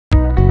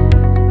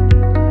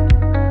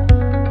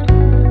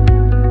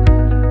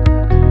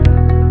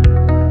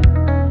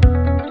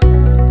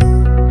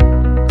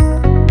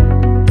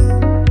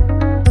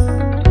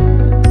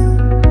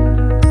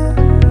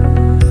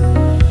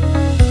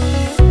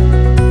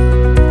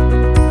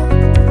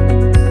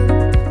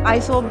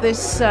thought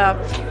this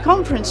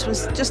conference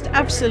was just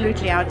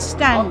absolutely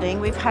outstanding.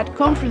 We've had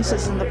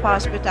conferences in the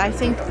past, but I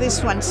think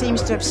this one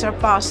seems to have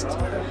surpassed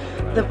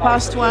the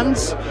past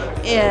ones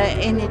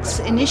in its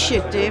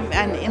initiative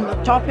and in the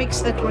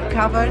topics that were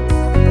covered.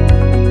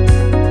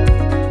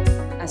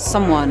 As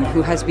someone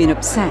who has been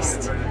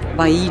obsessed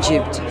by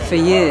Egypt for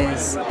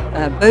years,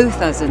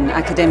 both as an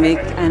academic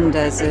and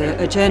as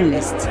a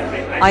journalist,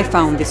 I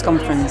found this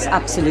conference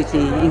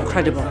absolutely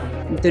incredible.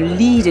 The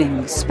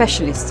leading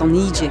specialists on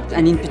Egypt,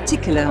 and in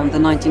particular on the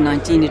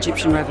 1919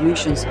 Egyptian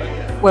revolutions,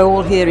 were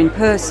all here in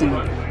person,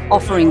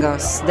 offering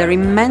us their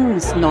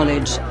immense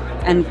knowledge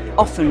and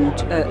often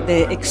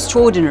their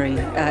extraordinary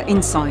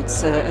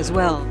insights as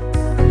well.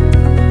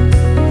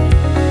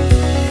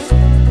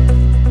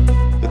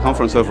 The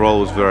conference overall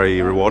was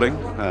very rewarding,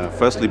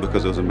 firstly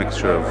because it was a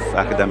mixture of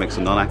academics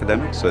and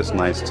non-academics, so it's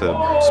nice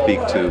to speak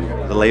to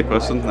the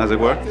layperson, as it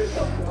were.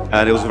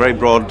 And it was a very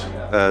broad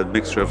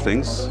mixture of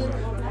things.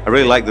 I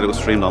really like that it was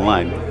streamed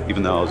online,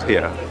 even though I was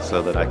here,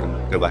 so that I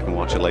can go back and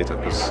watch it later,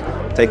 because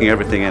taking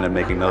everything in and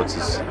making notes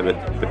is a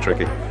bit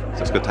tricky.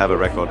 So it's good to have a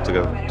record to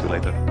go to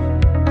later.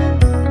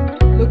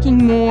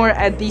 Looking more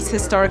at these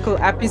historical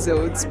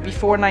episodes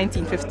before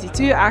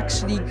 1952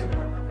 actually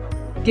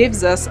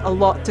gives us a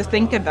lot to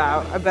think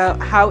about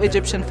how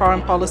Egyptian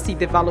foreign policy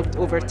developed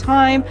over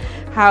time,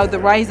 how the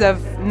rise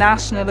of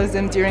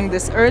nationalism during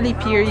this early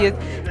period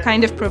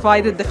kind of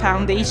provided the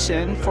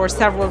foundation for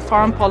several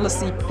foreign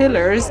policy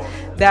pillars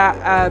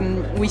that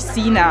we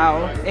see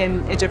now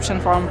in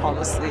Egyptian foreign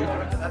policy.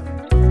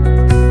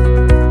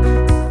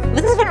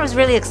 This event was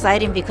really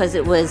exciting because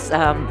it was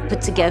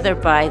put together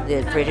by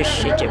the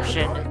British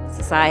Egyptian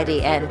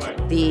Society and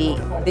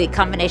the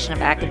combination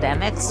of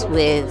academics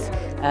with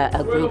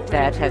a group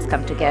that has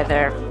come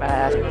together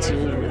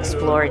to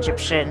explore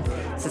Egyptian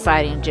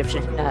society and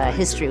Egyptian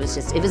history.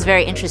 It was a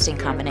very interesting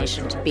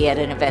combination to be at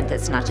an event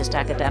that's not just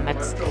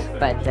academics,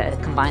 but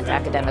combines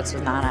academics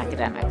with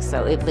non-academics.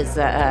 So it was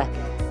a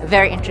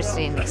very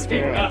interesting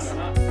experience.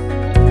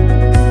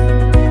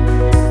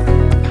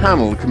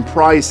 Panel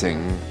comprising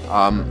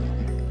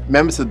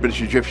members of the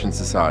British Egyptian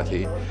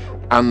Society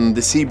and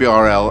the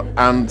CBRL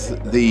and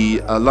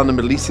the London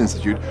Middle East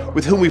Institute,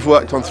 with whom we've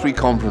worked on 3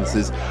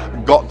 conferences,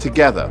 got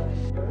together.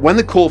 When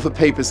the call for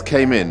papers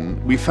came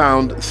in, we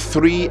found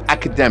 3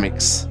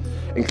 academics,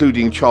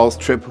 including Charles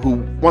Tripp, who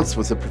once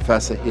was a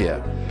professor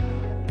here,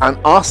 and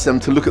asked them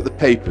to look at the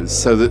papers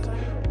so that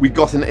we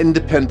got an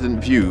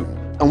independent view.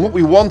 And what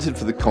we wanted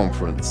for the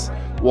conference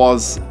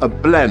was a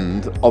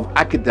blend of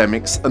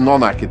academics and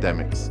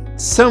non-academics.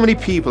 So many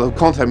people have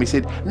contacted me and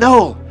said,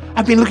 "Noel,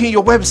 I've been looking at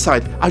your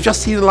website. I've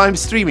just seen the live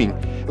streaming.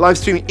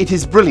 It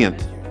is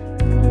brilliant."